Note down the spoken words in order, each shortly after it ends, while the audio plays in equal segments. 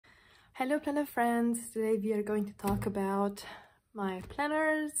Hello planner friends, today we are going to talk about my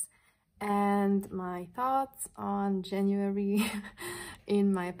planners and my thoughts on January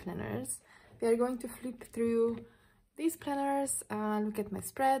in my planners. We are going to flip through these planners, look at my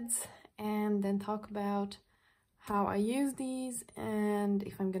spreads, and then talk about how I use these and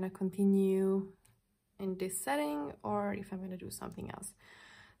if I'm gonna continue in this setting or if I'm gonna do something else.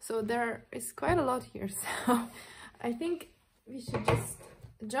 So there is quite a lot here, so I think we should just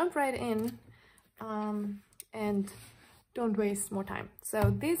jump right in and don't waste more time. So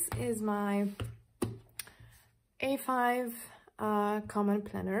this is my A5 common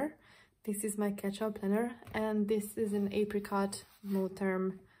planner. This is my catch-all planner, and this is an apricot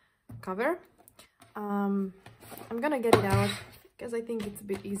no-term cover. I'm gonna get it out because I think it's a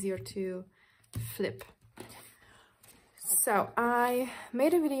bit easier to flip. So I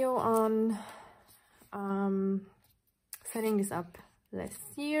made a video on setting this up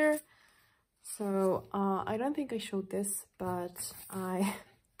last year, so I don't think I showed this, but I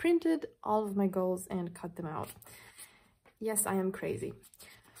printed all of my goals and cut them out. Yes, I am crazy.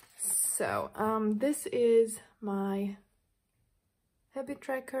 So this is my habit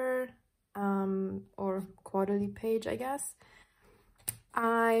tracker or quarterly page, I guess.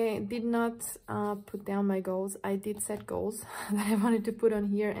 I did not put down my goals. I did set goals that I wanted to put on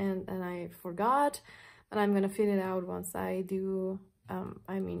here and I forgot, but I'm gonna fill it out once I do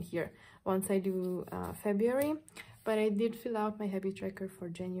once I do February. But I did fill out my habit tracker for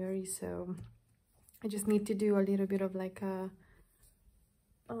January, so I just need to do a little bit of like a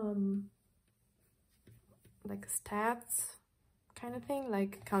stats kind of thing,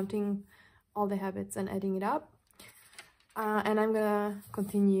 like counting all the habits and adding it up. And I'm gonna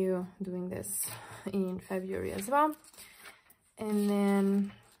continue doing this in February as well. And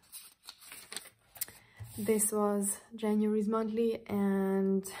then this was January's monthly,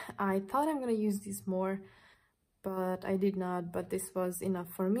 and I thought I'm gonna use this more, but I did not. But this was enough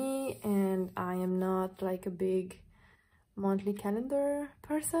for me, and I am not like a big monthly calendar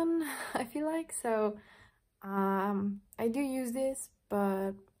person, I feel like. So I do use this,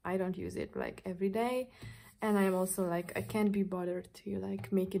 but I don't use it like every day. And I'm also like, I can't be bothered to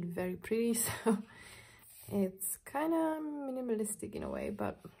like make it very pretty, so it's kind of minimalistic in a way,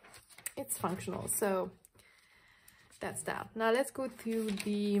 but it's functional. So that's that. Now let's go to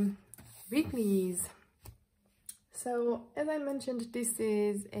the weeklies. So as I mentioned, this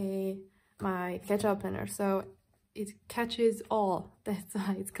is my catch-all planner, so it catches all. That's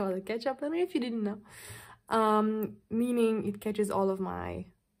why it's called a catch-all planner, if you didn't know. Meaning it catches all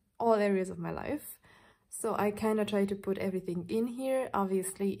areas of my life. So I kind of try to put everything in here.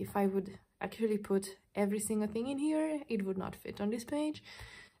 Obviously, if I would actually put every single thing in here, it would not fit on this page.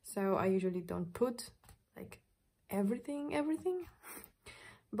 So I usually don't put like everything.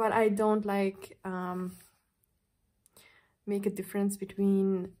 But I don't like make a difference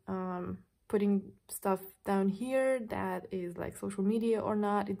between putting stuff down here that is like social media or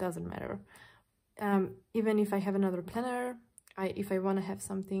not. It doesn't matter. Even if I have another planner, if I want to have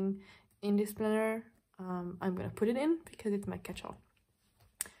something in this planner, I'm gonna put it in because it's my catch-all.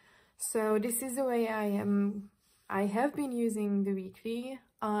 So this is the way I have been using the weekly.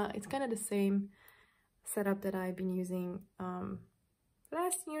 It's kind of the same setup that I've been using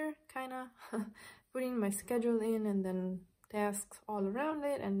last year, kind of putting my schedule in and then tasks all around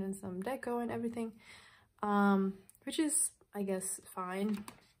it and then some deco and everything, which is, I guess, fine.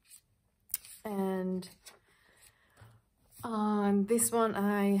 And this one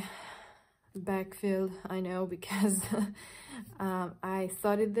I backfilled, I know, because I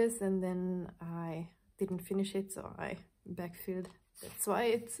started this and then I didn't finish it, so I backfilled. That's why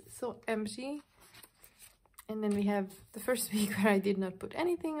it's so empty. And then we have the first week where I did not put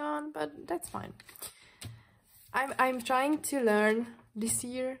anything on, but that's fine. I'm trying to learn this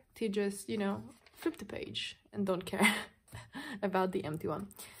year to just, you know, flip the page and don't care about the empty one.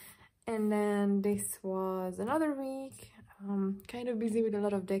 And then this was another week, kind of busy with a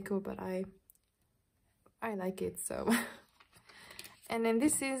lot of deco, but I like it, so. And then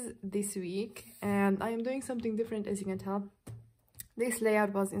this is this week, and I am doing something different, as you can tell. This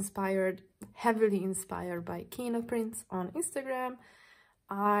layout was heavily inspired by Kino Prints on Instagram.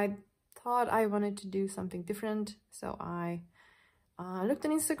 I thought I wanted to do something different, so I looked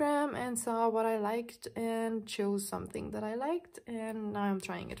on Instagram and saw what I liked and chose something that I liked, and now I'm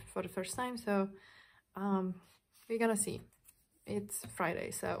trying it for the first time. So we're gonna see. It's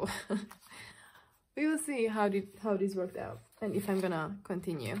Friday, so we will see how this worked out and if I'm gonna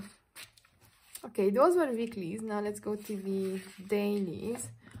continue. Okay, those were weeklies. Now let's go to the dailies.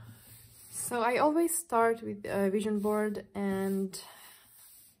 So I always start with a vision board, and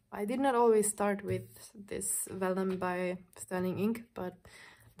I did not always start with this vellum by Sterling ink, but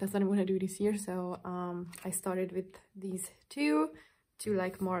that's what I'm gonna do this year. So I started with these two to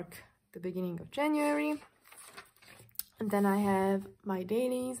like mark the beginning of January. And then I have my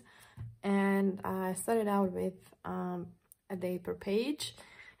dailies, and I started out with a day per page.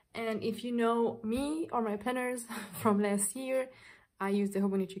 And if you know me or my planners from last year, I used the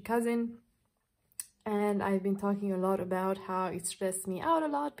Hobonichi Cousin, and I've been talking a lot about how it stressed me out a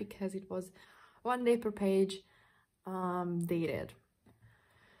lot because it was 1 day per page dated.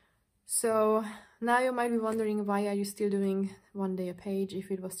 So now you might be wondering, why are you still doing 1 day a page if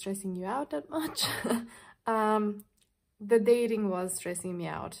it was stressing you out that much? The dating was stressing me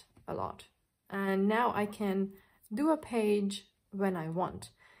out a lot, and now I can do a page when I want.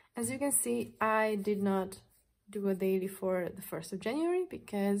 As you can see, I did not do a daily for the 1st of January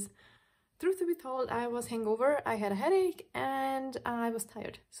because, truth to be told, I was hungover, I had a headache, and I was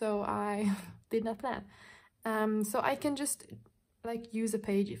tired, so I did not plan. So I can just like use a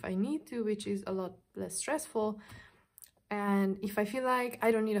page if I need to, which is a lot less stressful. And if I feel like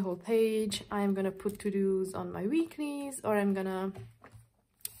I don't need a whole page, I'm gonna put to-dos on my weeklies, or I'm gonna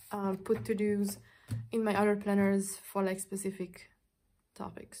put to-dos in my other planners for like specific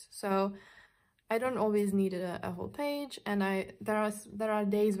topics. So I don't always need a whole page, and there are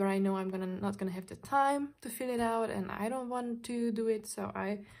days where I know I'm not gonna have the time to fill it out, and I don't want to do it, so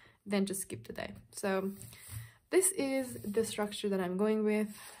I then just skip the day. So this is the structure that I'm going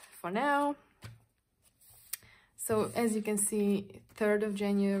with for now. So as you can see, 3rd of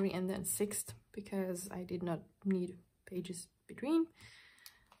January and then 6th, because I did not need pages between.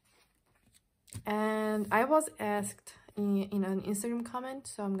 And I was asked in an Instagram comment,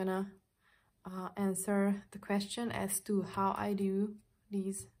 so I'm gonna answer the question as to how I do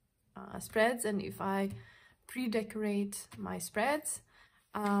these spreads and if I pre-decorate my spreads.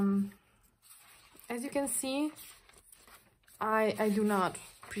 As you can see, I do not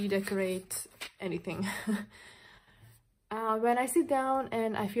pre-decorate anything. When I sit down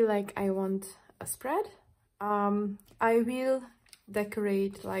and I feel like I want a spread, I will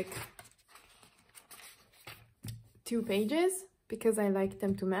decorate like 2 pages because I like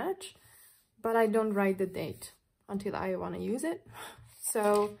them to match, but I don't write the date until I want to use it.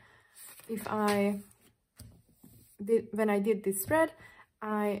 So when I did this spread,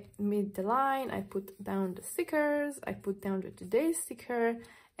 I made the line, I put down the stickers, I put down the today's sticker,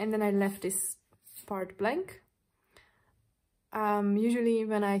 and then I left this part blank. Usually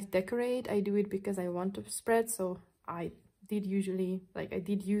when I decorate, I do it because I want to spread, so I did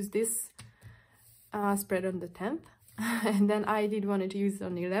use this spread on the 10th, and then I did wanted to use it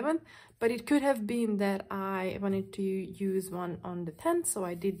on the 11th, but it could have been that I wanted to use one on the 10th, so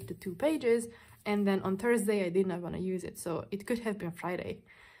I did the 2 pages, and then on Thursday I did not want to use it, so it could have been Friday.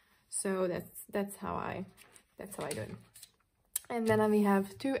 So that's how I do it. And then we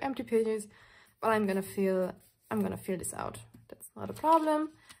have 2 empty pages, but I'm gonna fill this out. That's not a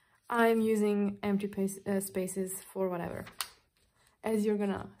problem. I'm using empty spaces for whatever, as you're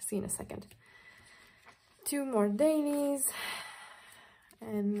gonna see in a second. 2 more dailies,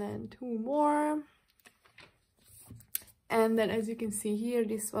 and then 2 more. And then as you can see here,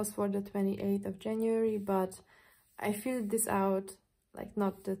 this was for the 28th of January, but I filled this out, like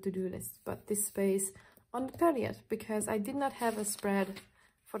not the to-do list, but this space on the 30th, because I did not have a spread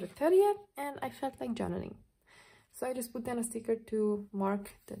for the 30th and I felt like journaling. So I just put down a sticker to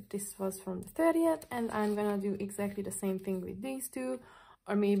mark that this was from the 30th, and I'm gonna do exactly the same thing with these 2,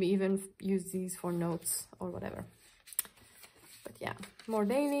 or maybe even use these for notes or whatever. But yeah, more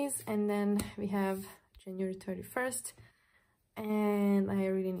dailies, and then we have January 31st, and I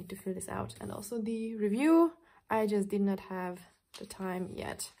really need to fill this out. And also the review, I just did not have the time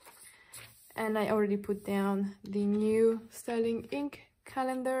yet. And I already put down the new Sterling ink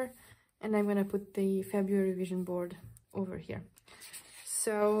calendar, and I'm gonna put the February vision board over here.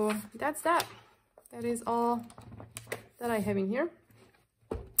 So that's that. That is all that I have in here.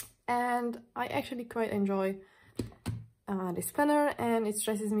 And I actually quite enjoy this planner, and it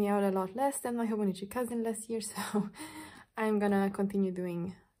stresses me out a lot less than my Hobonichi Cousin last year, so I'm gonna continue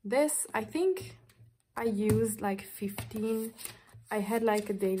doing this. I think I used like 15, I had like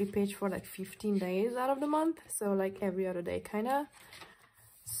a daily page for like 15 days out of the month, so like every other day kinda.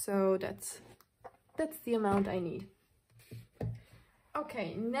 So that's the amount I need.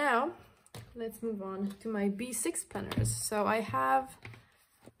 Okay, now let's move on to my B6 planners. So I have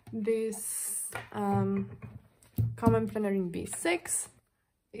this common planner in B6.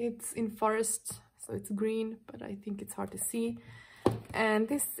 It's in forest, so it's green, but I think it's hard to see. And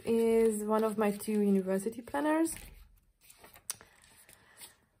this is one of my 2 university planners.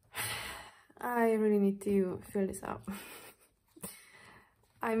 I really need to fill this up.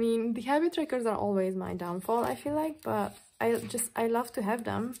 I mean, the habit trackers are always my downfall, I feel like, but I love to have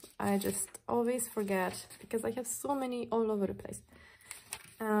them. I just always forget because I have so many all over the place.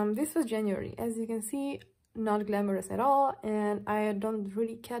 This was January. As you can see, not glamorous at all, and I don't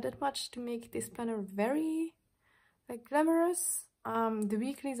really care that much to make this planner very like glamorous. The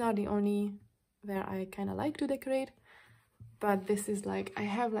weeklies are the only where I kind of like to decorate, but this is like, I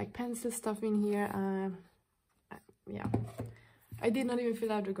have like pencil stuff in here. Yeah, I did not even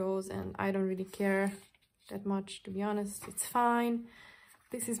fill out the goals, and I don't really care that much, to be honest. It's fine.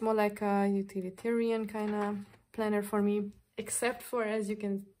 This is more like a utilitarian kind of planner for me, except for, as you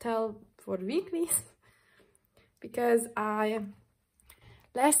can tell, for weeklies. Because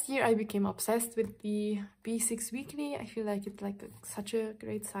last year I became obsessed with the B6 weekly. I feel like it's like such a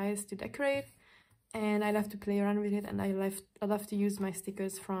great size to decorate, and I love to play around with it, and I love to use my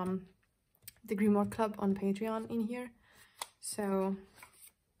stickers from the Grimoire Club on Patreon in here. So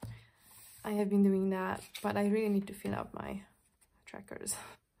I have been doing that, but I really need to fill up my trackers.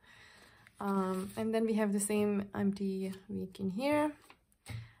 And then we have the same empty week in here,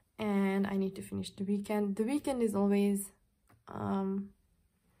 and I need to finish the weekend. The weekend is always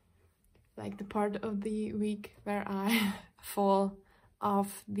like the part of the week where I fall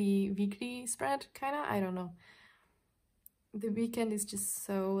off the weekly spread, kind of. I don't know. The weekend is just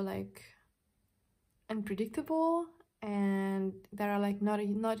so like unpredictable, and there are like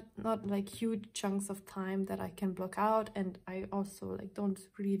not like huge chunks of time that I can block out, and I also like don't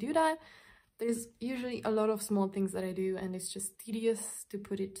really do that. There's usually a lot of small things that I do, and it's just tedious to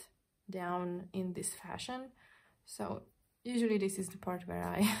put it down in this fashion. So usually this is the part where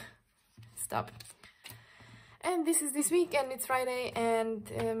I stop. And this is this week, and it's Friday, and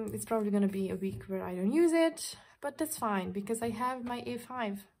it's probably gonna be a week where I don't use it, but that's fine because I have my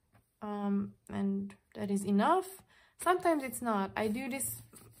A5, and that is enough. Sometimes it's not. I do this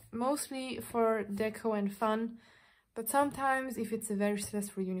mostly for deco and fun, but sometimes if it's a very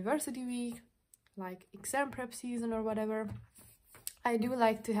stressful university week, like exam prep season or whatever, I do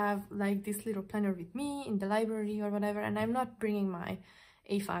like to have like this little planner with me in the library or whatever, and I'm not bringing my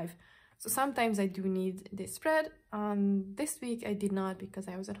A5. So sometimes I do need this spread. This week I did not because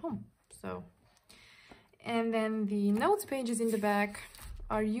I was at home. So, and then the notes pages in the back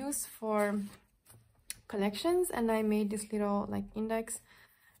are used for collections, and I made this little like index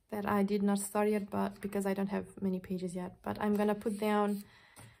that I did not start yet, but because I don't have many pages yet, but I'm gonna put down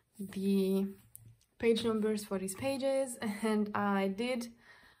the page numbers for these pages, and I did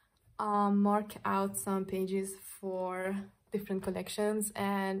mark out some pages for different collections,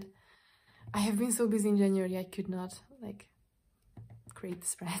 and I have been so busy in January I could not like create the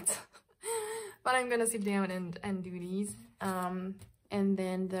spreads. But I'm gonna sit down and do these. And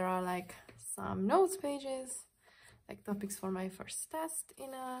then there are like some notes pages, like topics for my first test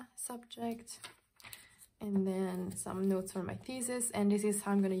in a subject, and then some notes for my thesis. And this is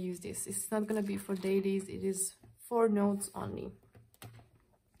how I'm gonna use this. It's not gonna be for dailies, it is for notes only.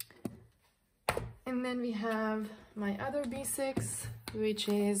 And then we have my other B6, which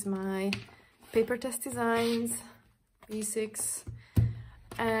is my paper test designs B6,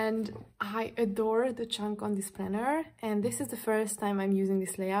 and I adore the chunk on this planner, and this is the first time I'm using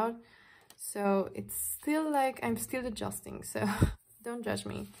this layout, so it's still like I'm still adjusting, so don't judge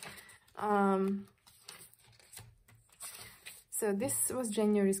me. So this was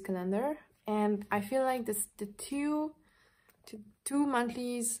January's calendar, and I feel like the two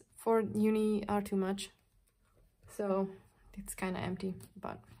monthlies for uni are too much, so it's kind of empty.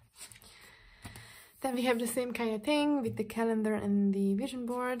 But then we have the same kind of thing with the calendar and the vision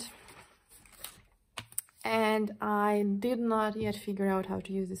board, and I did not yet figure out how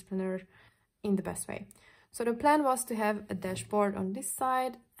to use this planner in the best way. So the plan was to have a dashboard on this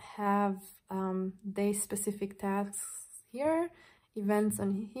side, have day-specific tasks here, events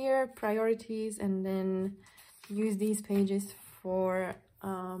on here, priorities, and then use these pages for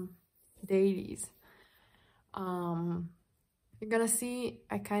dailies. You're gonna see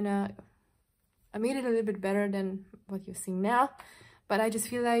I made it a little bit better than what you're seeing now, but I just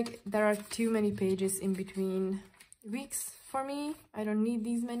feel like there are too many pages in between weeks for me. I don't need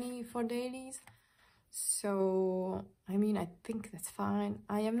these many for dailies. So, I mean, I think that's fine.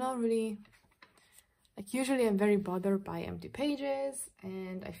 I am not really, like, usually I'm very bothered by empty pages,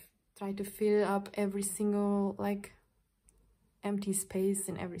 and I try to fill up every single, like, empty space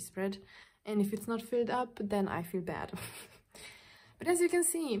in every spread. And if it's not filled up, then I feel bad. But as you can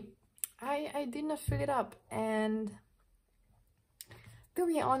see, I did not fill it up, and to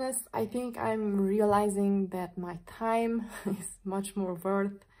be honest, I think I'm realizing that my time is much more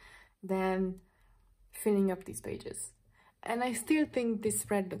worth than filling up these pages. And I still think this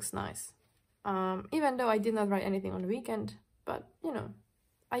spread looks nice. Even though I did not write anything on the weekend, but you know,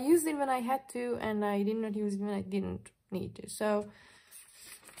 I used it when I had to, and I did not use it when I didn't need to. So,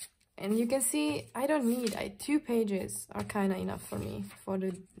 and you can see I don't need, 2 pages are kind of enough for me for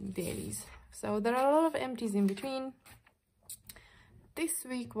the dailies. So there are a lot of empties in between. This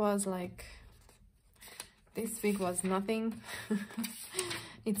week was nothing.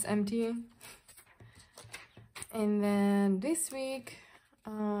 It's empty. And then this week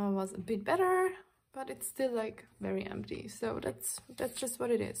was a bit better, but it's still like very empty. So that's just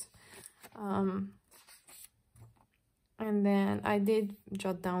what it is. And then I did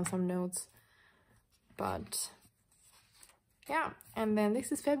jot down some notes, but yeah. And then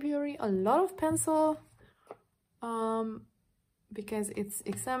this is February, a lot of pencil, because it's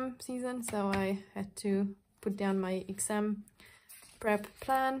exam season, so I had to put down my exam prep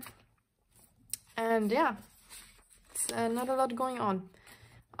plan. And yeah, it's not a lot going on.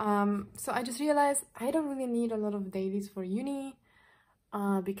 So I just realized I don't really need a lot of dailies for uni,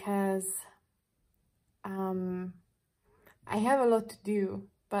 because I have a lot to do,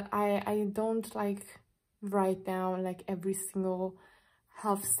 but I don't like write down like every single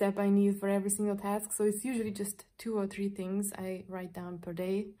half step I need for every single task. So it's usually just 2 or 3 things I write down per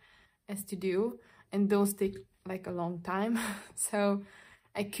day as to do, and those take like a long time. So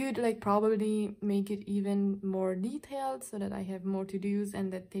I could like probably make it even more detailed so that I have more to-dos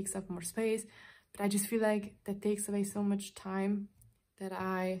and that takes up more space, but I just feel like that takes away so much time that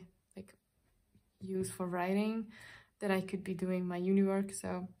I like use for writing that I could be doing my uni work.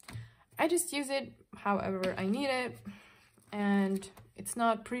 So I just use it however I need it, and it's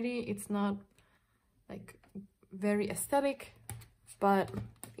not pretty, it's not like very aesthetic, but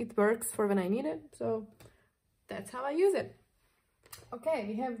it works for when I need it, so that's how I use it. Okay,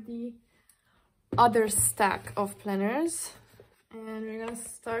 we have the other stack of planners, and we're gonna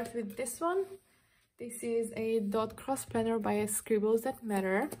start with this one. This is a dot cross planner by Scribbles That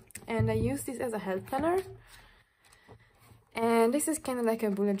Matter, and I use this as a health planner. And this is kind of like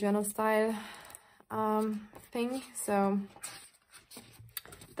a bullet journal style thing. So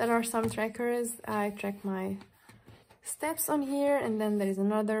there are some trackers. I track my steps on here, and then there is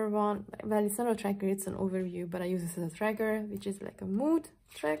another one. Well, it's not a tracker, it's an overview, but I use this as a tracker, which is like a mood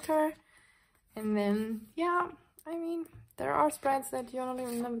tracker. And then yeah, I mean, there are spreads that you're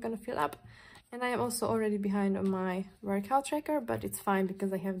never gonna fill up. And I am also already behind on my workout tracker, but it's fine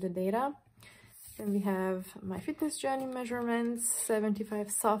because I have the data. Then we have my fitness journey measurements, 75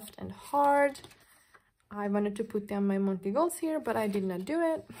 soft and hard. I wanted to put down my monthly goals here, but I did not do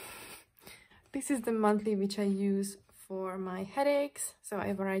it. This is the monthly which I use for my headaches. So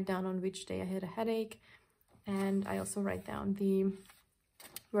I write down on which day I had a headache. And I also write down the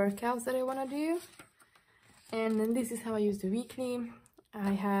workouts that I want to do. And then this is how I use the weekly.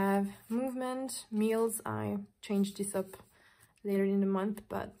 I have movement, meals. I changed this up later in the month,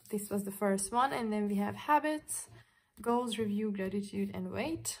 but this was the first one. And then we have habits, goals, review, gratitude, and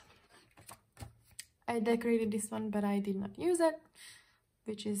weight. I decorated this one, but I did not use it,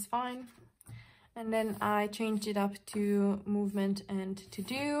 which is fine. And then I changed it up to movement and to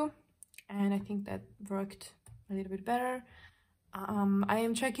do, and I think that worked a little bit better. I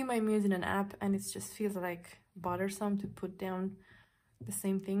am tracking my meals in an app, and it just feels like bothersome to put down the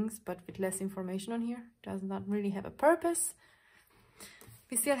same things but with less information on here. It does not really have a purpose.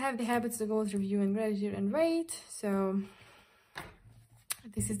 We still have the habits, the goals, review, and gratitude, and weight. So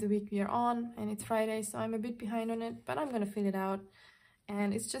this is the week we are on, and it's Friday, so I'm a bit behind on it, but I'm gonna fill it out.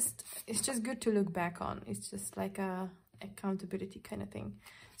 And it's just good to look back on. It's just like a accountability kind of thing.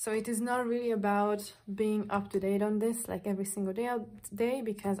 So it is not really about being up to date on this like every single day,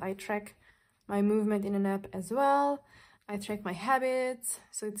 because I track my movement in an app as well. I track my habits,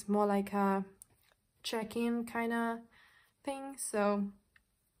 so it's more like a check-in kind of thing. So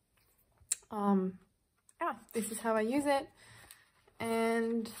yeah, this is how I use it.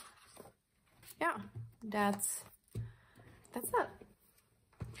 And yeah, that's that.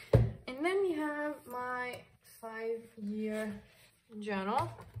 And then we have my 5-year journal.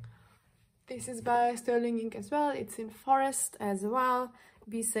 This is by Sterling Ink as well. It's in forest as well,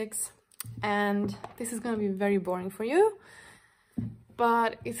 B6. And this is gonna be very boring for you,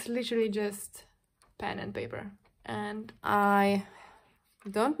 but it's literally just pen and paper. And I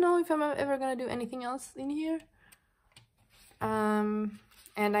don't know if I'm ever gonna do anything else in here.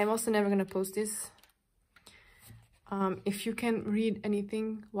 And I'm also never gonna post this. If you can read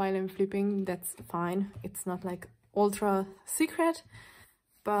anything while I'm flipping, that's fine. It's not like ultra secret,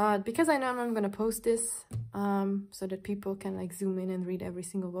 but because I know I'm gonna post this, so that people can like zoom in and read every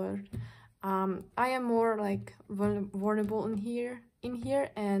single word, I am more like vulnerable in here,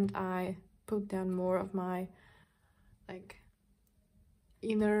 and I put down more of my like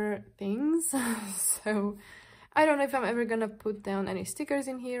inner things. So I don't know if I'm ever gonna put down any stickers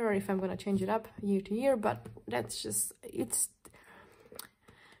in here or if I'm gonna change it up year to year, but that's just, it's,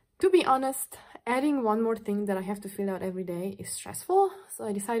 to be honest, adding one more thing that I have to fill out every day is stressful. So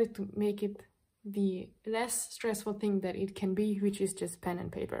I decided to make it the less stressful thing that it can be, which is just pen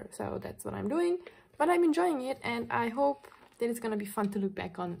and paper. So that's what I'm doing, but I'm enjoying it, and I hope that it's gonna be fun to look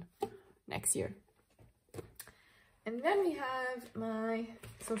back on next year. And then we have my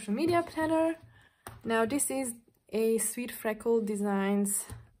social media planner. Now this is a Sweet Freckle Designs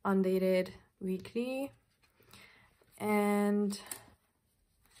Undated Weekly, and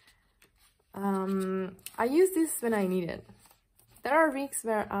I use this when I need it. There are weeks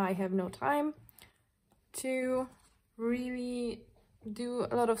where I have no time to really do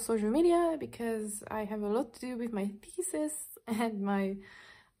a lot of social media because I have a lot to do with my thesis and my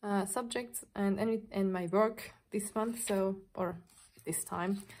subjects and my work this month, so, or this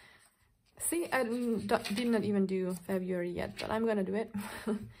time. See, I did not even do February yet, but I'm gonna do it.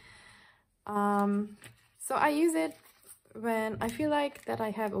 So I use it when I feel like that I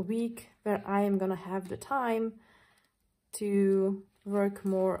have a week where I am gonna have the time to work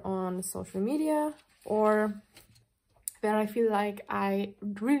more on social media, or where I feel like I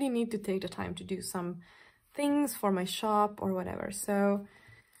really need to take the time to do some things for my shop or whatever. So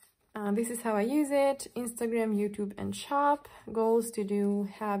this is how I use it: Instagram, YouTube, and shop. Goals, to do,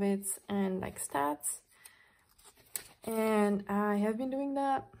 habits, and like stats. And I have been doing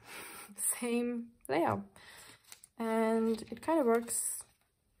that same layout, and it kind of works.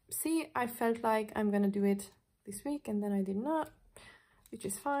 See, I felt like I'm gonna do it this week, and then I did not, which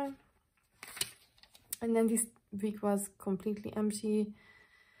is fine. And then this week was completely empty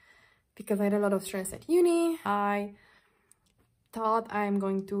because I had a lot of stress at uni. I thought I'm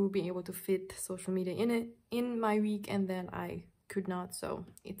going to be able to fit social media in my week, and then I could not, so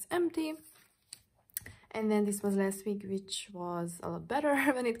it's empty. And then this was last week, which was a lot better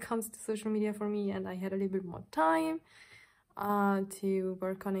when it comes to social media for me, and I had a little bit more time to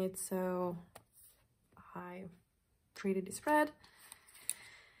work on it, so I created this spread.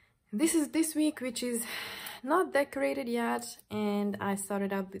 This is this week, which is not decorated yet, and I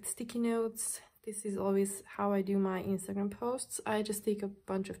started out with sticky notes. This is always how I do my Instagram posts. I just take a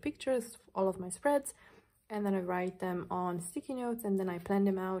bunch of pictures, all of my spreads, and then I write them on sticky notes, and then I plan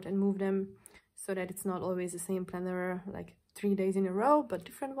them out and move them so that it's not always the same planner like 3 days in a row, but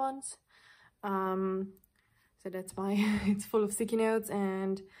different ones. So that's why it's full of sticky notes,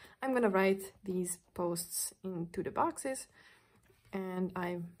 and I'm gonna write these posts into the boxes. And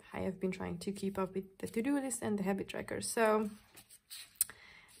I have been trying to keep up with the to-do list and the habit tracker. So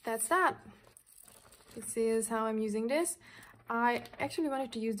that's that. This is how I'm using this. I actually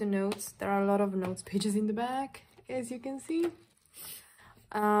wanted to use the notes. There are a lot of notes pages in the back, as you can see.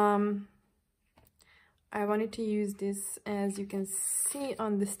 I wanted to use this, as you can see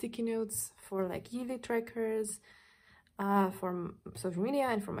on the sticky notes, for like yearly trackers, for social media,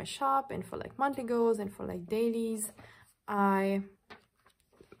 and for my shop, and for like monthly goals, and for like dailies.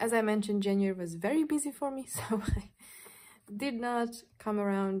 As I mentioned, January was very busy for me, so I did not come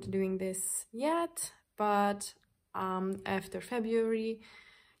around doing this yet. But after February,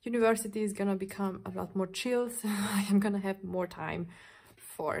 university is gonna become a lot more chill, so I am gonna have more time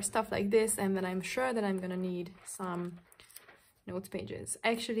for stuff like this, and then I'm sure that I'm gonna need some notes pages.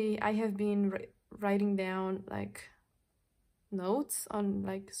 Actually, I have been writing down like notes on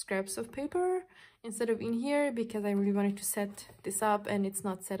like scraps of paper instead of in here, because I really wanted to set this up, and it's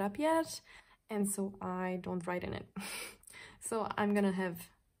not set up yet, and so I don't write in it. So I'm gonna have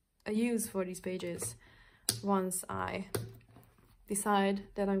a use for these pages once I decide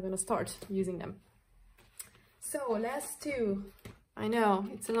that I'm gonna start using them. So last two, I know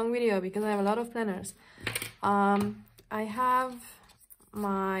it's a long video because I have a lot of planners. I have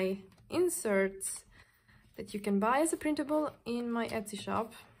my inserts that you can buy as a printable in my Etsy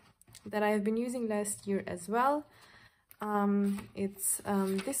shop that I have been using last year as well. It's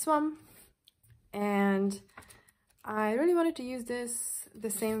this one, and I really wanted to use this the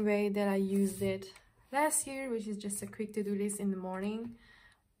same way that I used it last year, which is just a quick to-do list in the morning,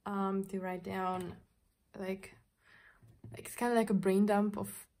 to write down like it's kind of like a brain dump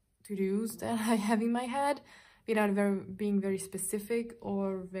of to-dos that I have in my head, without being very specific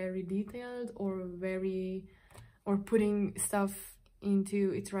or very detailed or putting stuff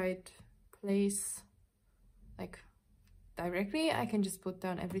into its right place like directly. I can just put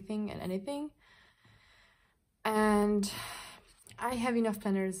down everything and anything. And I have enough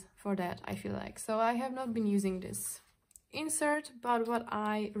planners for that, I feel like. So I have not been using this insert, but what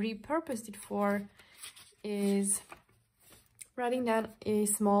I repurposed it for is writing down a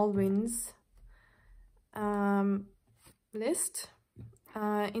small wins list.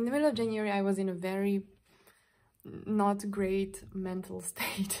 In the middle of January, I was in a very not great mental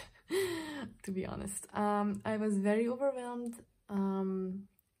state, to be honest. I was very overwhelmed.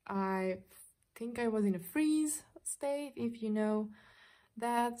 I think I was in a freeze state, if you know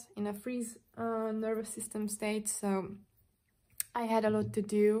that, in a freeze nervous system state. So I had a lot to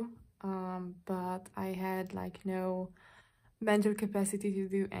do, but I had like no mental capacity to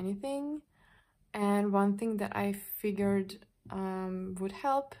do anything. And one thing that I figured would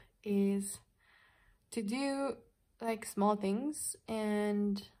help is to do like small things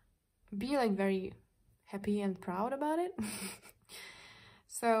and be like very happy and proud about it.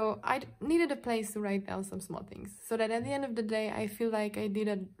 So I needed a place to write down some small things so that at the end of the day I feel like I did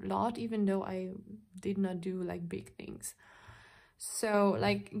a lot, even though I did not do like big things. So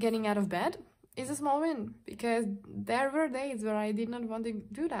like getting out of bed is a small win, because there were days where I did not want to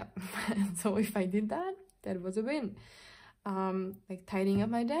do that. So if I did that, that was a win. Like tidying up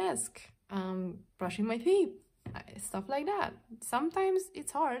my desk, brushing my teeth, stuff like that. Sometimes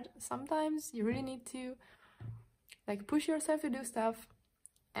it's hard. Sometimes you really need to like push yourself to do stuff,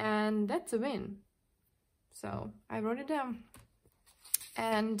 and that's a win. So I wrote it down.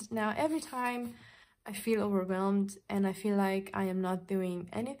 And now every time I feel overwhelmed and I feel like I am not doing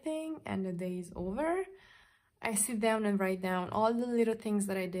anything and the day is over, I sit down and write down all the little things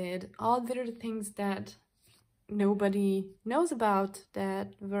that I did, all the little things that nobody knows about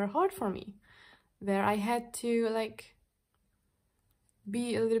that were hard for me, where I had to like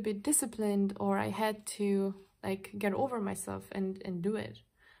be a little bit disciplined, or I had to like get over myself and do it.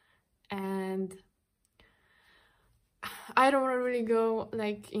 And I don't want to really go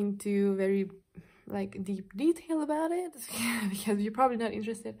like into very like deep detail about it because you're probably not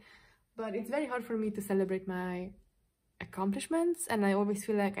interested, but it's very hard for me to celebrate my accomplishments, and I always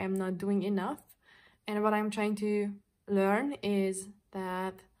feel like I'm not doing enough. And what I'm trying to learn is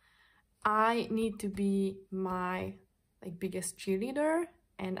that I need to be my like biggest cheerleader,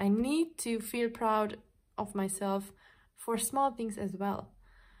 and I need to feel proud of myself for small things as well,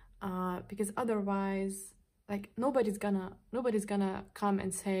 because otherwise like nobody's gonna come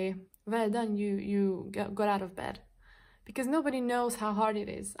and say, well done, you got out of bed, because nobody knows how hard it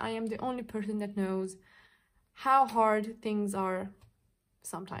is. I am the only person that knows how hard things are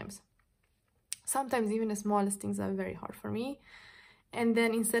sometimes. Sometimes even the smallest things are very hard for me. And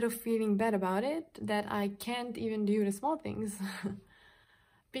then instead of feeling bad about it, that I can't even do the small things,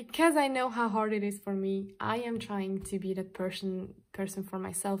 because I know how hard it is for me, I am trying to be that person for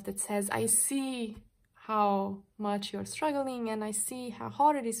myself that says, I see how much you're struggling, and I see how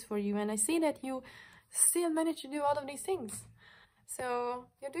hard it is for you, and I see that you still manage to do all of these things. So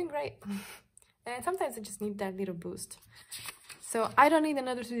you're doing great. And sometimes I just need that little boost. So I don't need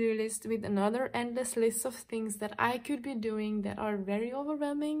another to-do list with another endless list of things that I could be doing that are very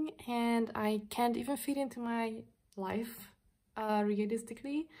overwhelming and I can't even fit into my life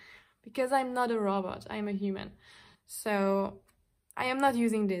realistically, because I'm not a robot, I'm a human. So I am not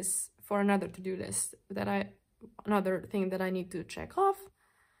using this for another to-do list another thing that I need to check off.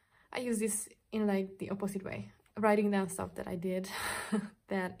 I use this in like the opposite way, writing down stuff that I did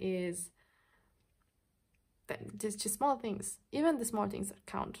that is just small things. Even the small things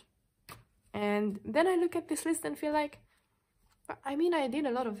count. And then I look at this list and feel like, I mean, I did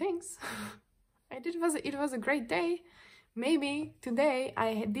a lot of things. It was a great day. Maybe today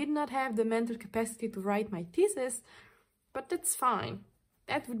I did not have the mental capacity to write my thesis, but that's fine.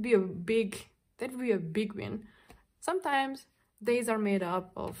 That would be a big win. Sometimes days are made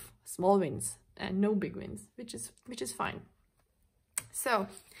up of small wins and no big wins, which is fine. So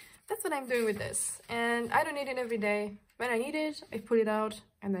that's what I'm doing with this, and I don't need it every day. When I need it, I pull it out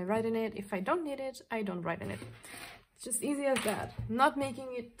and I write in it. If I don't need it, I don't write in it. It's just easy as that, not making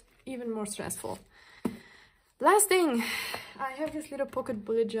it even more stressful. Last thing, I have this little pocket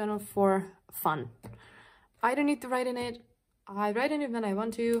bullet journal for fun. I don't need to write in it. I write in it when I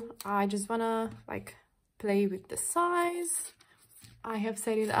want to. I just wanna like play with the size. I have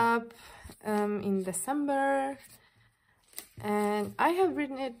set it up in December, and I have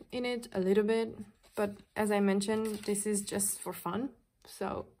written it in it a little bit, but as I mentioned, this is just for fun.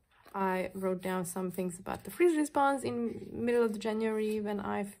 So I wrote down some things about the freeze response in middle of January when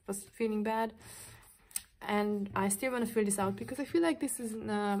I was feeling bad, and I still want to fill this out because I feel like this is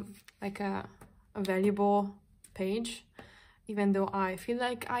like a valuable page, even though I feel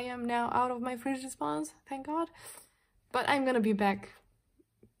like I am now out of my freeze response, thank God. but I'm gonna be back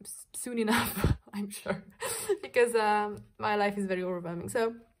soon enough, I'm sure, because my life is very overwhelming.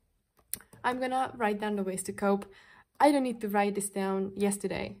 So I'm gonna write down the ways to cope. I don't need to write this down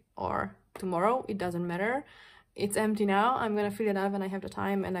yesterday or tomorrow, it doesn't matter. It's empty now. I'm gonna fill it out when I have the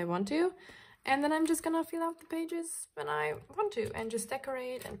time and I want to, and then I'm just gonna fill out the pages when I want to and just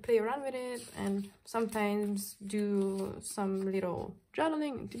decorate and play around with it, and sometimes do some little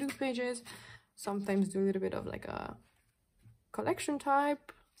journaling and to-do pages, sometimes do a little bit of like a collection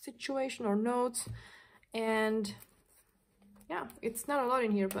type situation or notes. And yeah, it's not a lot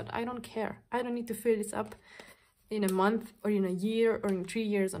in here, but I don't care. I don't need to fill this up in a month or in a year or in 3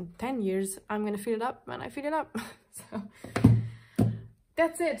 years or 10 years. I'm gonna fill it up when I fill it up. So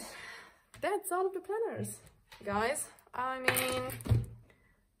that's it. That's all of the planners, guys. I mean,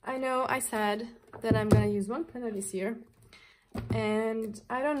 I know I said that I'm gonna use one planner this year, and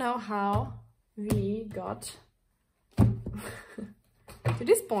I don't know how we got to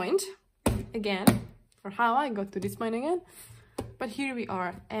this point again, or how I got to this point again, but here we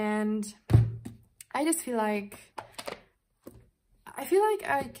are. And I just feel like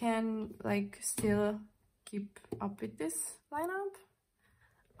I can like still keep up with this lineup.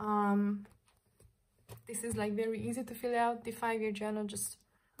 This is like very easy to fill out, the 5-year journal, just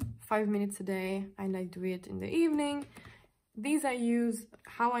 5 minutes a day, and I do it in the evening. These I use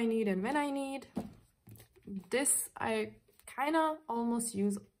how I need and when I need. This I kind of almost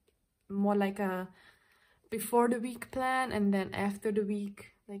use more like a before the week plan and then after the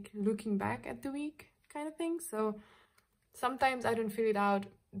week, like looking back at the week kind of thing. So sometimes I don't fill it out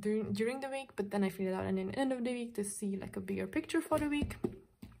during the week, but then I fill it out at the end of the week to see like a bigger picture for the week.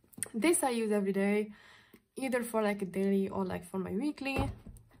 This I use every day, either for like a daily or like for my weekly.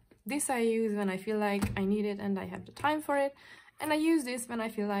 This I use when I feel like I need it and I have the time for it, and I use this when I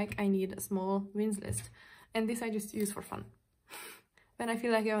feel like I need a small wins list, and this I just use for fun. When I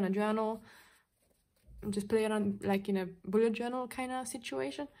feel like I want a journal, just play around like in a bullet journal kind of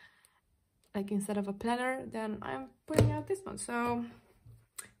situation, like instead of a planner, then I'm putting out this one. So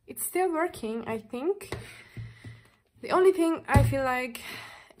it's still working, I think. The only thing I feel like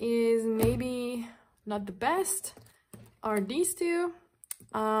is maybe not the best are these two.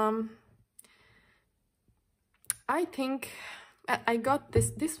 I think I got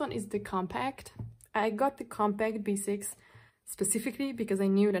this one is the compact. I got the compact B6 specifically because I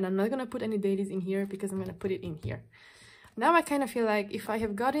knew that I'm not gonna put any dailies in here, because I'm gonna put it in here. Now I kind of feel like if I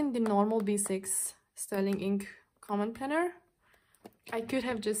have gotten the normal B6 Sterling Ink common planner, I could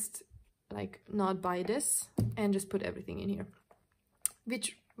have just like not buy this and just put everything in here,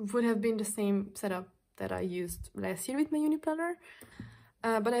 which would have been the same setup that I used last year with my uni planner.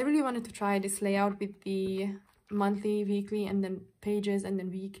 But I really wanted to try this layout with the monthly, weekly, and then pages, and then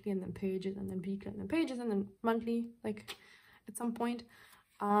weekly, and then pages, and then weekly, and then pages, and then monthly, like at some point.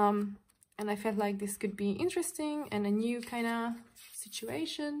 And I felt like this could be interesting and a new kind of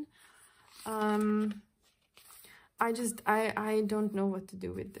situation. I don't know what to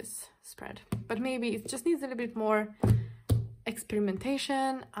do with this spread, but maybe it just needs a little bit more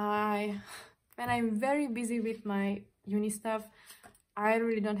experimentation. When I'm very busy with my uni stuff, I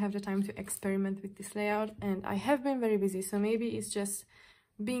really don't have the time to experiment with this layout, and I have been very busy, so maybe it's just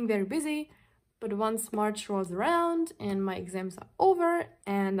being very busy. But once March rolls around and my exams are over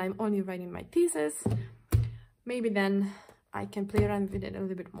and I'm only writing my thesis, maybe then I can play around with it a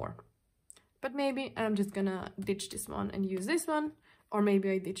little bit more. But maybe I'm just gonna ditch this one and use this one, or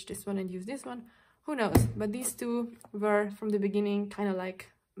maybe I ditch this one and use this one, who knows. But these two were from the beginning kind of like,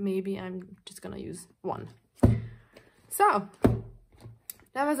 maybe I'm just gonna use one. So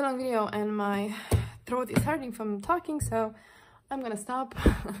that was a long video and my throat is hurting from talking, so I'm gonna stop.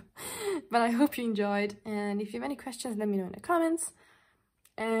 But I hope you enjoyed, and if you have any questions, let me know in the comments.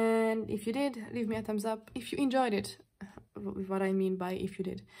 And if you did, leave me a thumbs up. If you enjoyed it, what I mean by if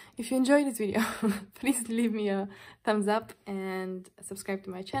you enjoyed this video, please leave me a thumbs up and subscribe to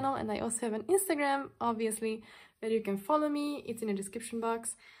my channel. And I also have an Instagram, obviously, where you can follow me. It's in the description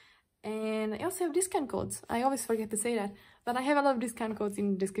box. And I also have discount codes. I always forget to say that, but I have a lot of discount codes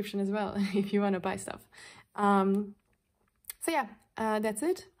in the description as well if you want to buy stuff. So yeah, that's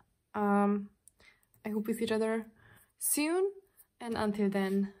it. I hope we see each other soon, and until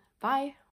then, bye.